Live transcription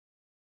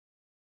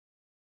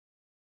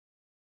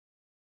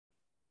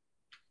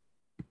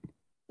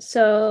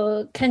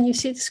So can you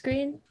see the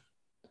screen?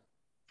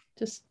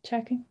 Just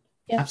checking.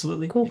 Yeah,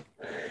 Absolutely. cool.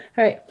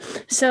 All right.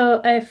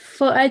 So I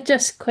thought I'd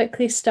just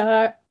quickly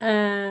start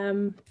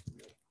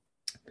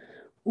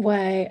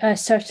why I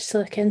started to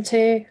look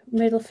into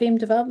Moodle theme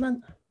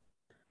development.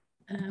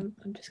 I'm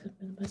just going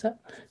to minimize that.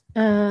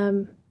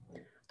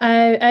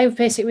 I've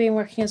basically been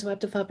working as a web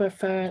developer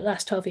for the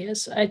last 12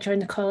 years. I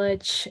joined the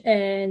college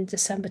in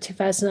December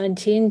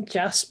 2019,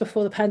 just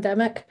before the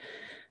pandemic.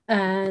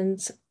 And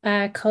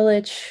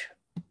college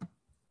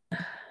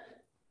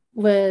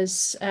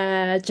was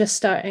just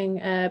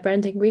starting a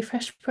branding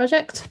refresh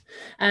project.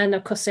 And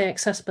of course, the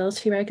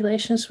accessibility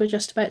regulations were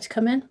just about to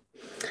come in.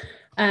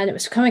 And it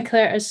was becoming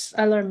clear as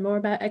I learned more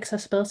about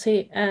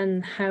accessibility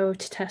and how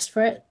to test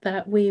for it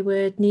that we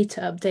would need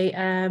to update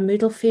a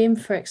Moodle theme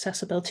for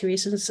accessibility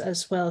reasons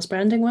as well as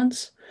branding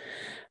ones.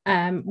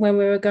 When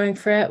we were going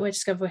through it, we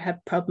discovered we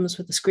had problems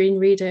with the screen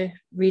reader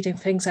reading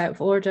things out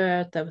of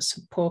order. There was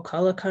some poor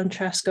color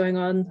contrast going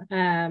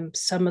on.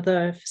 Some of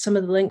the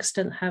links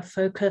didn't have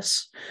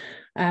focus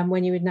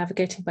when you were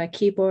navigating by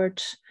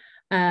keyboard,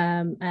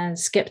 and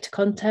skipped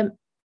content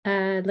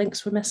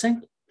links were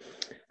missing.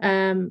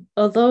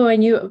 Although I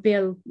knew it would be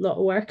a lot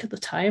of work at the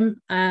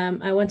time,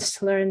 I wanted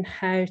to learn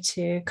how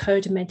to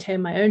code and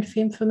maintain my own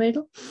theme for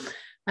Moodle,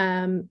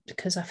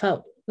 because I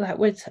felt that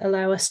would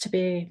allow us to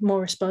be more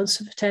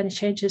responsive to any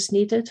changes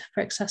needed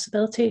for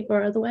accessibility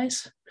or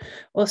otherwise.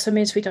 Also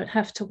means we don't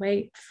have to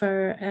wait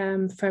for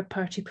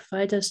third-party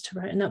providers to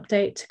write an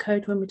update to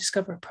code when we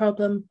discover a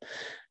problem,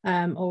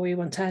 or we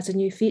want to add a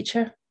new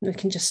feature. We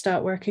can just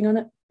start working on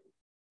it.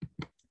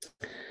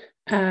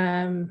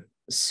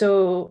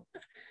 So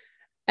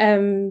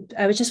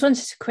I just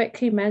wanted to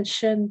quickly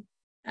mention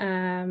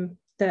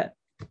that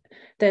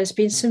there's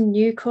been some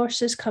new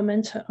courses come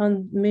into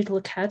on Moodle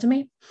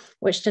Academy,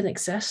 which didn't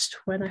exist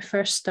when I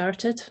first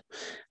started.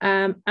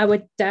 I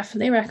would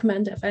definitely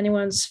recommend if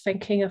anyone's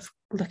thinking of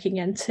looking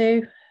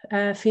into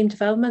theme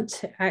development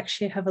to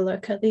actually have a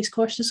look at these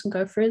courses and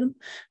go through them,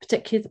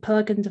 particularly the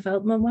plugin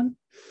development one.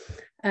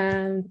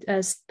 And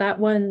as that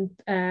one,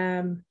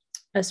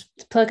 as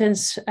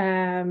plugins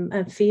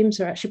and themes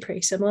are actually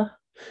pretty similar.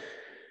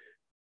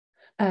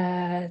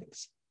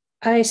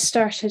 I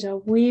started a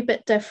wee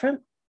bit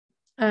different.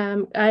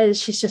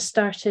 She's just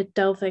started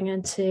delving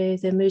into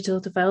the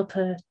Moodle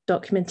developer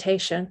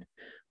documentation,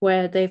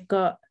 where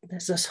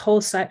there's this whole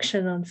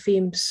section on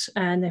themes,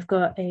 and they've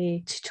got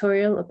a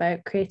tutorial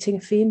about creating a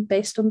theme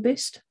based on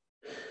Boost.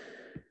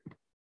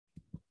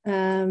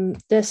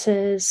 This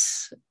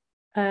is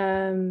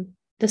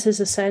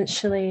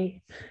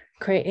essentially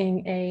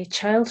creating a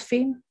child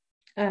theme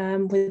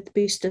with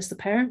Boost as the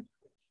parent.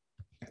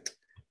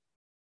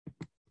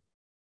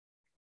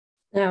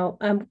 Now,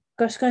 I'm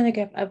just going to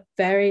give a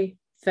very,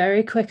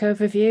 very quick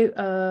overview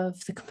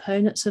of the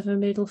components of a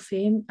Moodle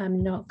theme.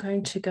 I'm not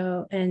going to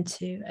go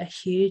into a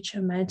huge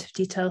amount of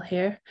detail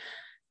here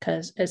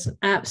because it's an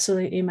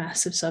absolutely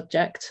massive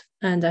subject.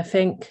 And I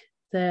think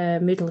the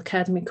Moodle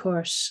Academy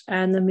course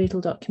and the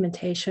Moodle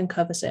documentation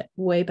covers it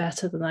way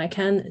better than I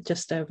can,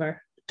 just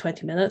over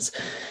 20 minutes.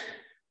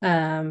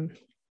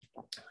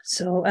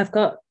 So I've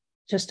got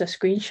just a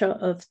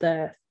screenshot of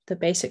the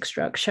basic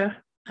structure.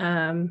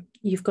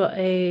 You've got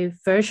a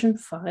version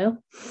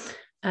file.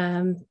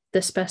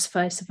 This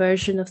specifies the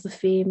version of the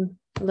theme,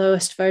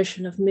 lowest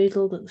version of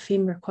Moodle that the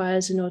theme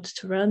requires in order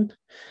to run,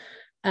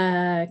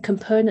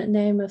 component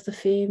name of the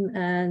theme,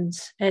 and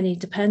any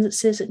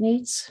dependencies it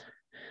needs.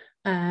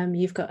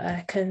 You've got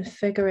a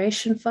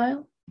configuration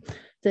file.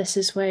 This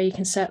is where you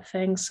can set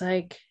things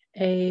like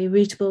a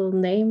readable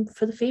name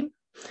for the theme.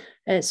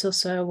 It's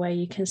also where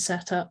you can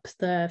set up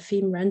the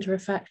theme renderer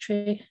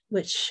factory,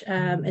 which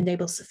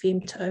enables the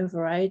theme to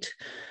override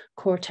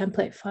core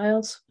template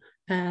files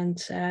and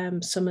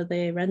some of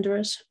the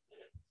renderers.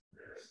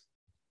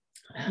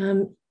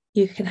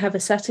 You can have a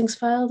settings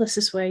file. This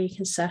is where you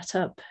can set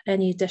up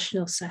any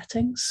additional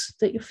settings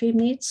that your theme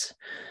needs.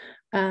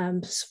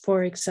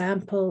 For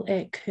example,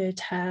 it could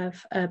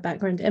have a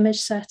background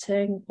image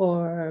setting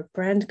or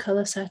brand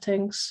color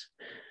settings.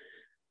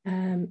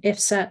 If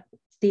set,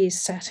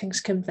 these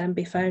settings can then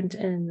be found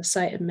in the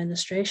site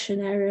administration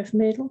area of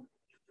Moodle.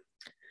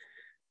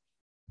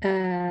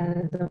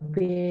 There'll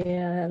be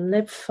a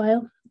lib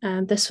file,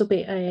 and this will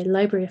be a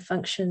library of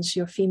functions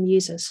your theme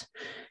uses.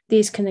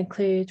 These can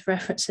include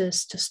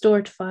references to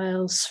stored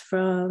files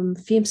from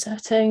theme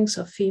settings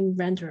or theme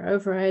renderer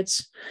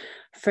overrides.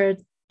 For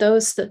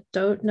those that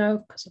don't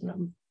know, because I'm not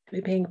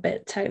being a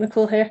bit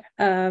technical here,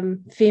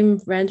 theme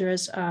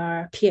renderers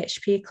are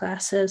PHP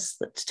classes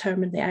that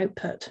determine the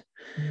output.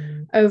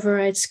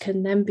 Overrides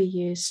can then be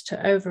used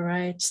to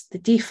override the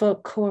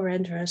default core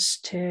renderers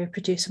to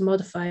produce a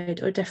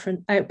modified or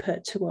different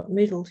output to what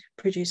Moodle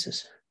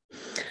produces.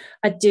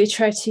 I do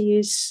try to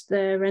use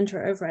the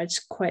renderer overrides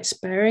quite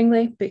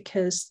sparingly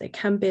because they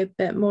can be a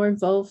bit more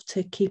involved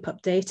to keep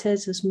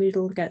updated as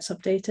Moodle gets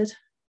updated.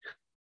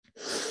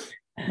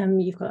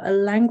 You've got a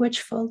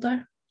language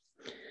folder.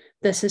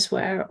 This is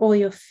where all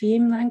your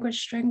theme language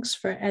strings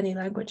for any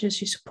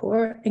languages you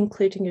support,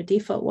 including your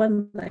default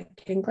one like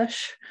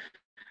English,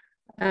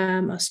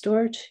 are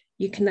stored.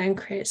 You can then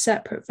create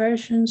separate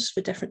versions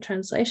for different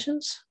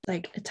translations,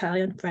 like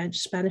Italian, French,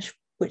 Spanish,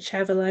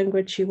 whichever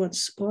language you want to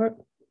support.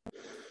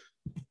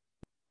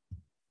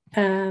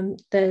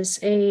 There's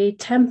a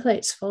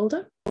templates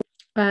folder.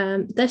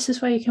 This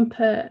is where you can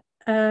put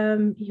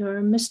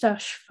your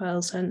Moustache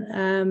files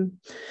in.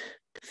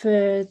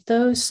 For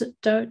those that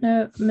don't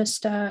know,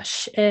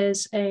 Moustache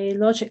is a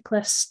logic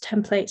list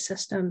template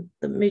system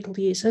that Moodle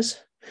uses.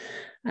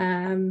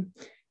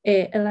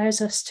 It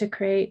allows us to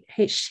create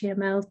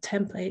HTML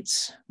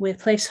templates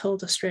with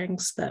placeholder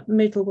strings that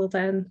Moodle will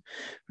then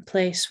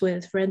replace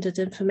with rendered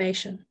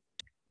information.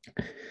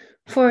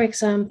 For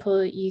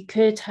example, you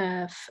could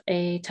have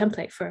a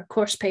template for a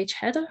course page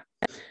header.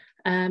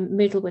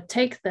 Moodle would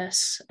take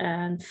this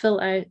and fill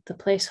out the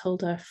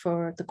placeholder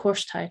for the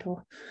course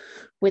title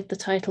with the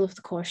title of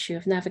the course you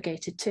have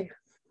navigated to.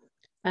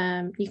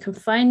 You can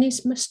find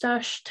these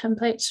Moustache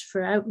templates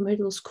throughout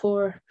Moodle's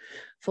core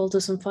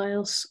folders and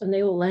files, and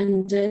they all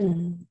end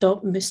in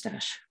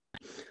 .moustache.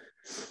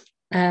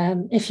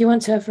 If you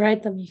want to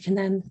override them, you can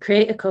then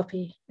create a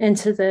copy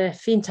into the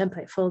theme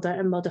template folder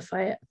and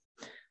modify it.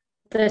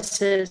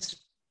 This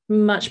is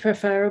much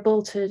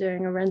preferable to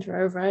doing a render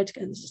override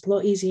because it's a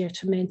lot easier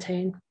to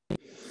maintain.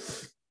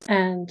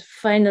 And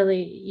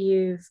finally,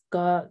 you've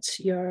got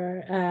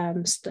your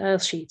style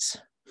sheets.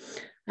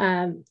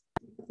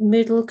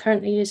 Moodle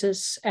currently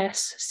uses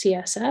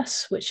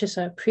SCSS, which is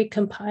a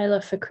pre-compiler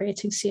for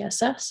creating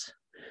CSS.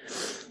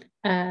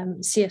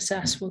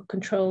 CSS will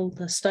control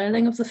the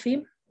styling of the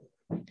theme,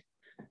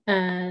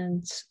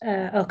 and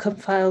are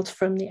compiled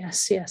from the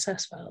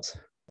SCSS files.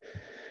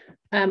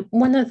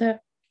 One of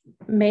the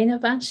main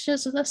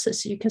advantages of this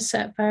is you can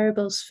set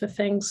variables for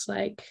things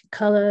like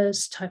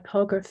colors,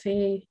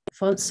 typography,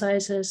 font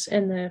sizes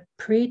in the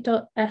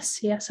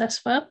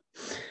pre.scss file.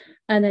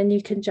 And then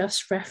you can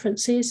just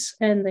reference these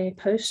in the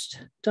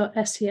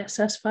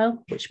post.scss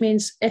file, which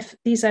means if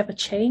these ever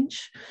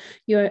change,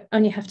 you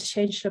only have to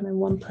change them in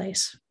one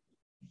place.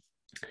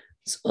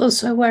 It's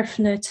also worth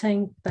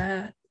noting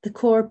that the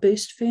core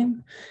Boost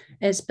theme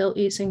is built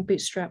using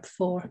Bootstrap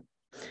 4.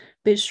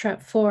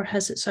 Bootstrap 4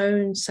 has its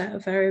own set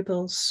of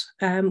variables,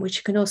 which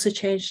you can also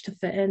change to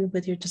fit in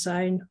with your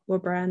design or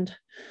brand.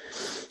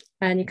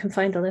 And you can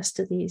find a list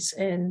of these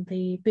in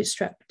the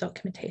Bootstrap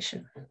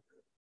documentation.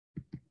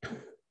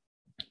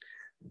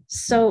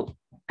 So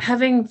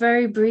having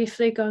very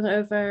briefly gone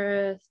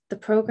over the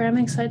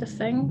programming side of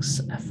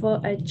things, I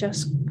thought I'd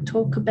just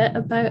talk a bit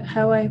about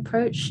how I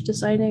approach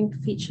designing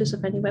features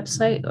of any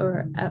website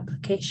or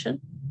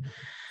application.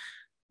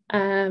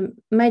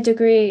 My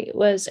degree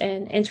was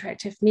in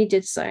interactive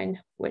media design,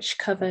 which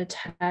covered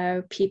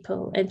how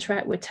people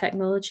interact with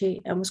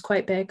technology and was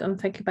quite big on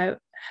thinking about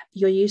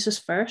your users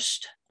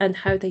first and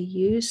how they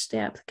use the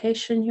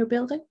application you're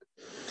building.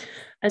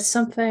 It's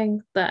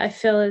something that I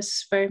feel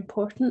is very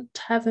important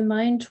to have in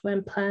mind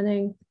when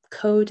planning,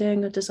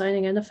 coding, or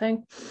designing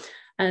anything.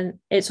 And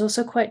it's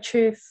also quite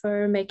true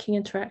for making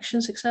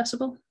interactions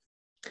accessible.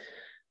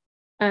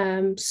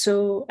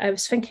 So I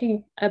was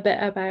thinking a bit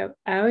about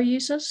our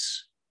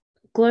users.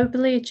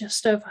 Globally,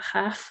 just over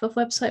half of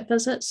website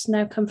visits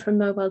now come from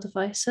mobile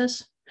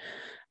devices.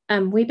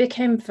 And we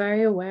became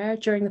very aware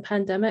during the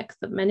pandemic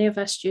that many of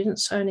our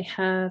students only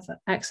have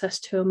access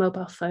to a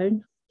mobile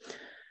phone.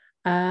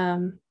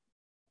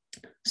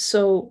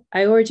 So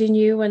I already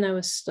knew when I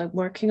was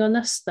working on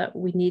this that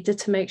we needed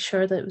to make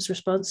sure that it was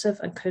responsive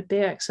and could be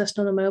accessed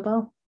on a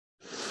mobile.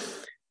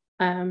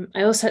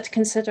 I also had to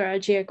consider our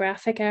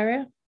geographic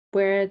area.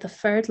 We're the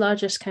third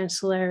largest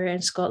council area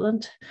in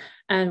Scotland,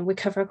 and we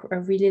cover a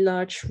really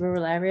large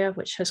rural area,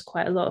 which has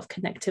quite a lot of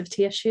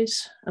connectivity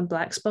issues and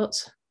black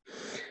spots.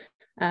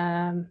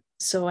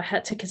 So I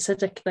had to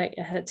consider, I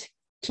had to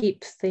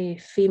keep the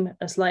theme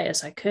as light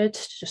as I could,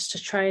 just to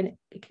try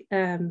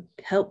and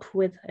help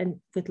with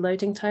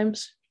loading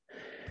times.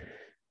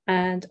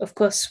 And of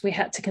course, we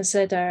had to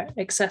consider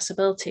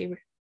accessibility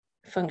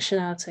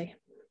functionality.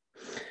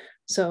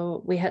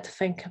 So we had to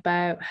think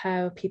about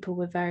how people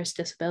with various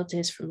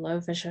disabilities from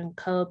low vision,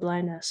 color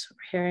blindness, or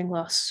hearing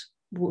loss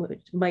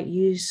might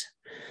use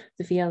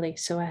the VLE.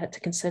 So I had to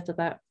consider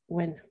that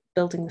when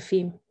building the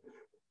theme.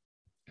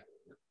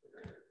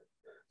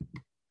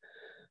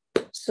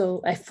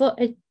 So I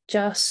thought I'd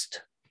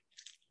just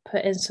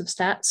put in some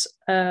stats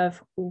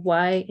of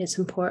why it's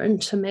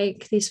important to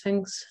make these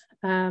things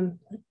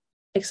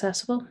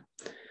accessible.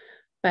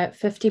 About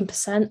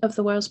 15% of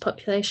the world's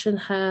population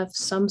have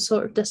some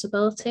sort of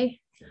disability.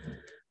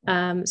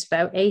 It's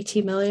about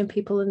 80 million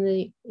people in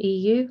the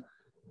EU,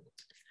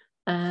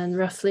 and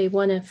roughly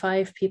 1 in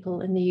 5 people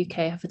in the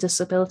UK have a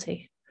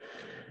disability.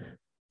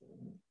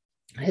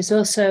 It's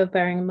also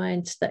bearing in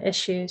mind that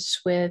issues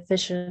with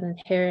vision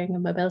and hearing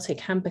and mobility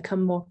can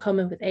become more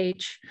common with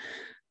age.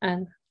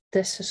 And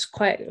this is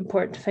quite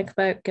important to think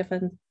about,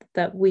 given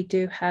that we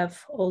do have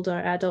older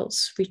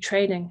adults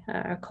retraining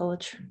at our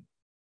college.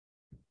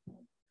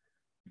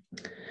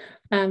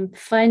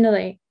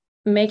 Finally,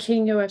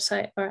 making your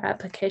website or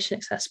application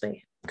accessible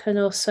can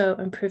also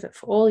improve it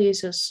for all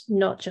users,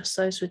 not just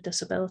those with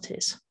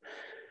disabilities.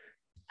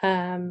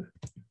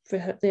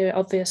 The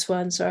obvious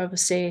ones are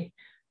obviously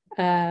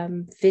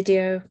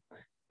video.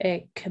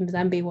 It can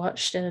then be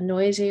watched in a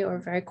noisy or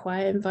very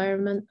quiet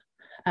environment.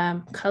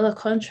 Color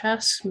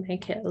contrasts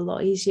make it a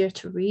lot easier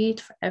to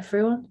read for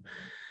everyone.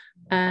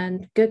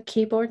 And good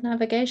keyboard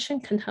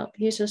navigation can help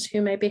users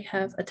who maybe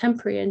have a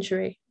temporary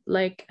injury,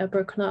 like a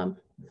broken arm.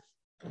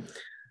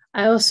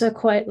 I also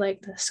quite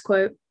like this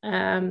quote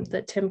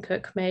that Tim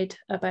Cook made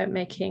about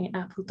making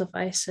Apple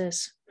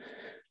devices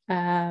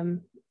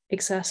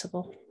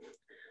accessible.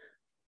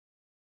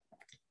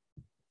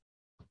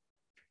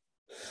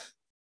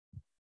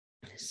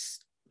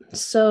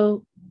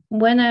 So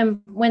when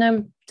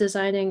I'm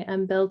designing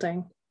and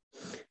building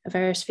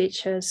various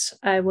features,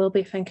 I will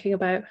be thinking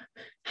about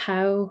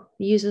how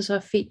users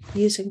are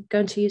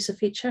going to use the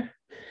feature.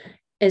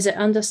 Is it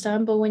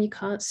understandable when you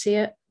can't see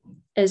it?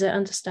 Is it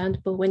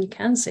understandable when you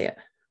can see it?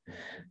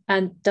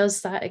 And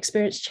does that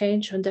experience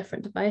change on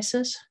different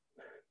devices?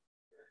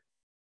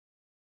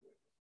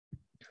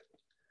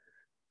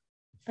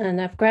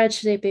 And I've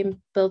gradually been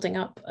building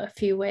up a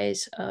few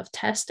ways of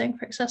testing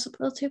for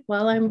accessibility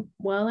while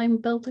I'm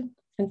building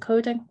and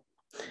coding.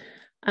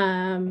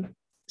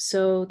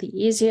 So the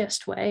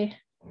easiest way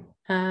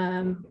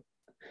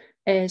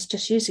is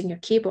just using your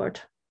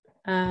keyboard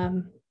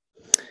and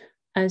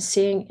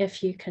seeing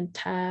if you can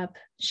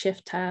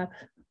shift tab,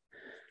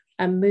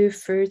 and move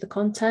through the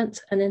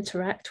content and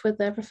interact with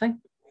everything.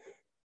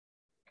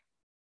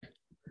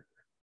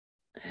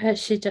 I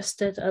actually just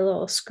did a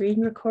little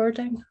screen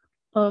recording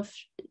of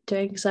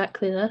doing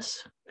exactly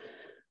this.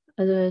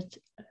 I did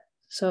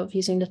sort of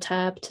using the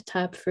tab to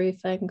tab through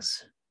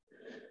things,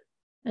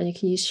 and you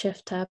can use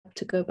shift tab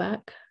to go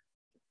back.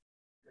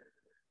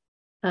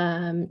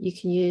 You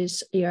can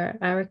use your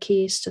arrow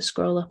keys to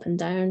scroll up and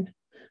down.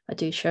 I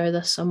do show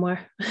this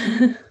somewhere.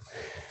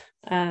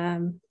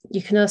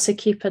 You can also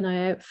keep an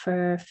eye out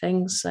for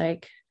things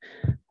like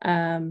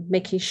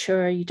making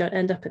sure you don't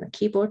end up in a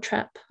keyboard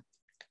trap.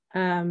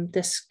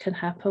 This can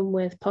happen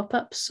with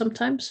pop-ups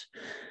sometimes,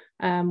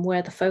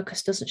 where the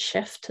focus doesn't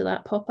shift to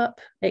that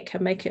pop-up. It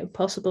can make it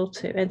impossible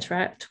to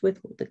interact with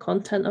the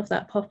content of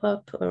that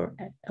pop-up or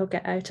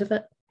get out of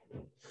it.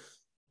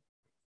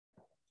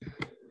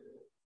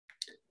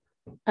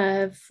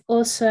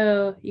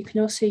 You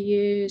can also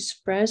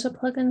use browser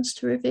plugins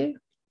to review.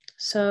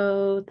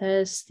 So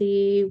there's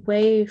the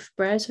Wave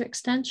browser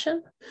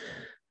extension,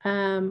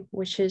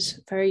 which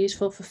is very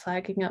useful for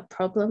flagging up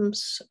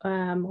problems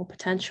or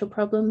potential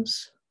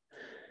problems.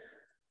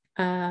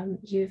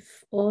 You've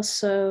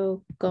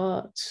also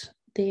got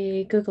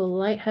the Google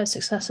Lighthouse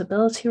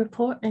Accessibility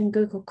Report in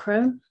Google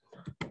Chrome.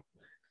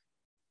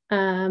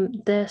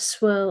 This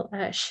will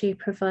actually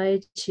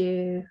provide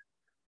you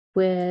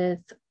with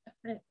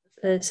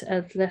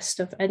a list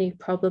of any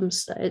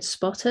problems that it's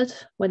spotted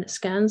when it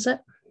scans it.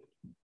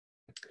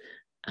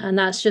 And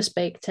that's just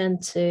baked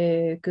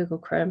into Google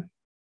Chrome.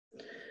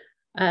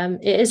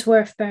 It is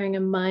worth bearing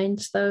in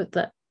mind, though,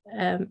 that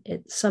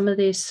some of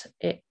these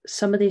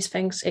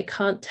things, it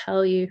can't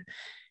tell you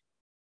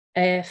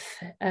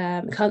if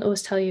it can't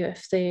always tell you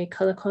if the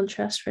color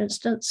contrast, for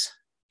instance,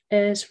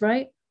 is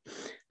right,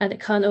 and it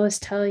can't always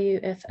tell you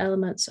if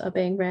elements are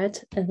being read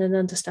in an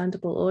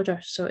understandable order.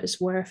 So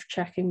it's worth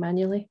checking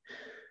manually.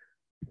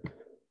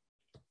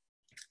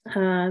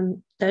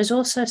 There's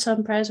also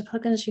some browser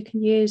plugins you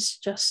can use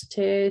just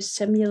to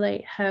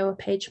simulate how a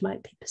page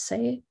might be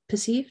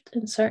perceived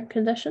in certain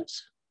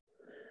conditions.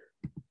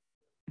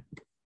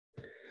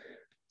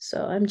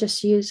 So I'm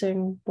just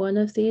using one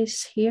of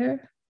these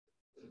here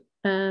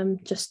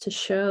just to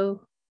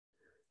show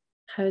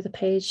how the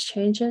page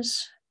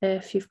changes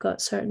if you've got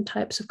certain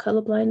types of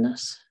color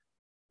blindness.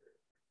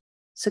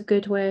 It's a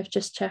good way of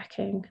just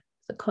checking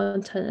the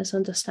content is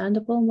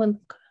understandable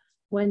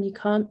when you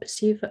can't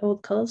perceive all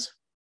the colors.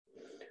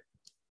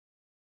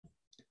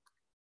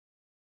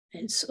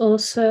 It's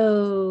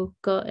also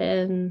got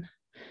in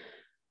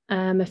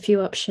a few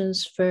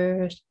options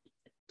for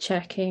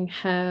checking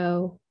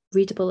how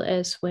readable it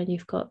is when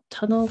you've got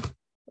tunnel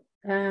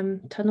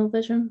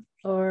vision,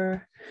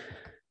 and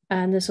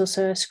there's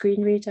also a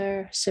screen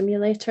reader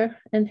simulator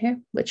in here,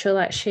 which will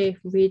actually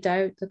read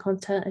out the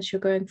content as you're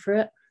going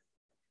through it.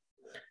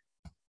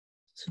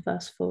 So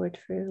fast forward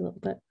through a little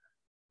bit.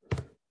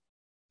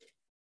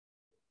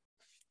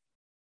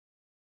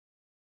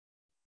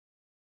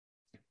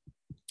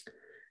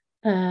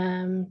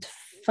 And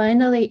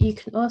finally, you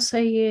can also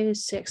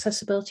use the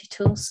accessibility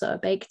tools that are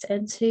baked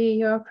into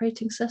your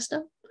operating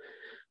system.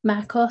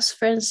 macOS,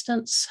 for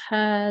instance,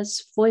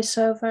 has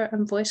VoiceOver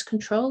and voice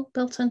control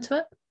built into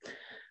it.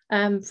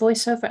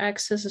 VoiceOver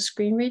acts as a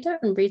screen reader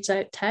and reads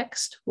out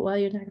text while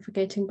you're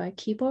navigating by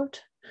keyboard.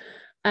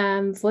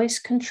 Voice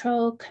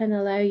control can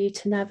allow you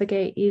to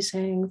navigate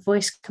using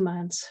voice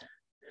commands.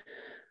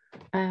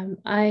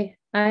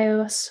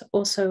 iOS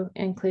also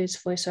includes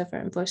VoiceOver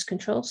and voice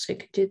control, so you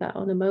can do that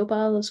on a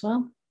mobile as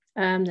well.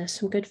 There's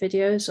some good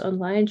videos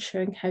online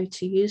showing how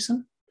to use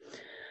them.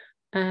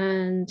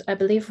 And I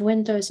believe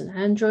Windows and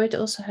Android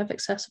also have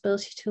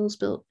accessibility tools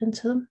built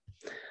into them.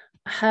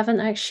 I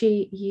haven't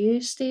actually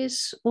used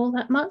these all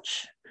that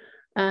much,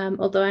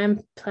 Although I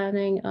am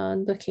planning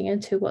on looking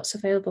into what's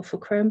available for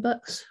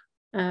Chromebooks,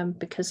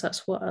 because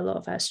that's what a lot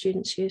of our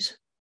students use.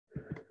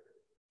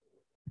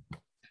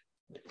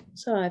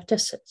 So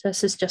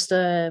this is just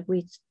a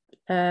wee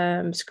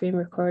screen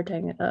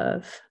recording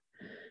of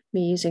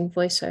me using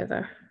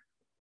VoiceOver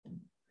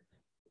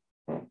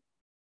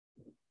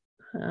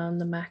on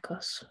the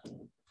macOS.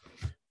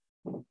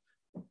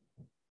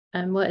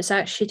 And what it's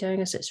actually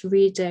doing is it's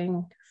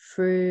reading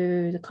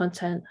through the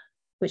content,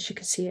 which you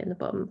can see in the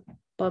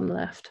bottom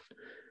left.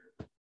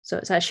 So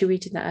it's actually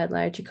reading that out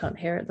loud. You can't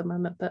hear it at the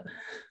moment, but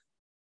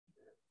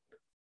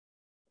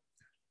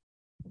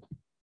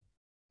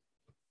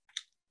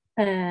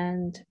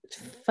and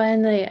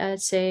finally,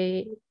 I'd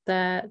say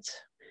that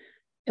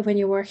when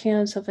you're working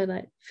on something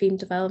like theme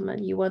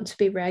development, you want to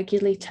be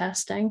regularly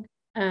testing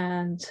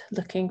and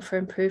looking for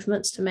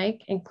improvements to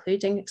make,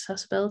 including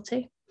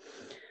accessibility.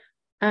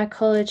 Our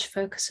college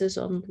focuses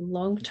on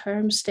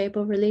long-term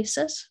stable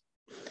releases.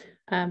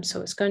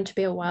 So it's going to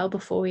be a while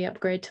before we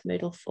upgrade to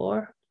Moodle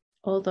 4,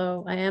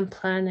 although I am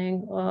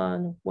planning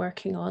on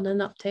working on an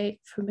update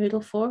for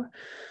Moodle 4,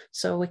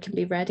 so we can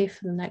be ready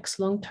for the next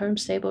long-term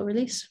stable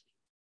release.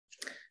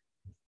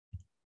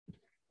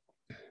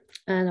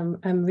 And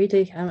I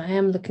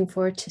am looking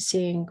forward to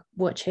seeing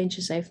what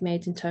changes they've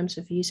made in terms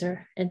of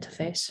user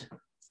interface.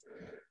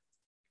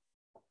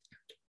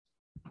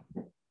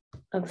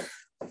 I've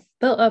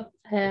built up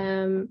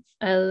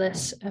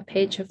a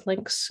page of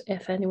links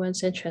if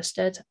anyone's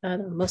interested,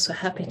 and I'm also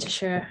happy to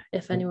share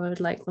if anyone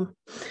would like them.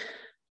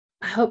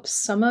 I hope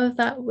some of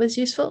that was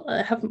useful.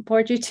 I haven't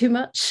bored you too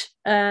much,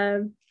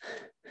 and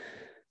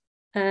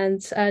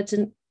I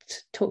didn't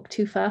talk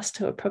too fast,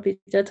 or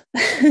probably did.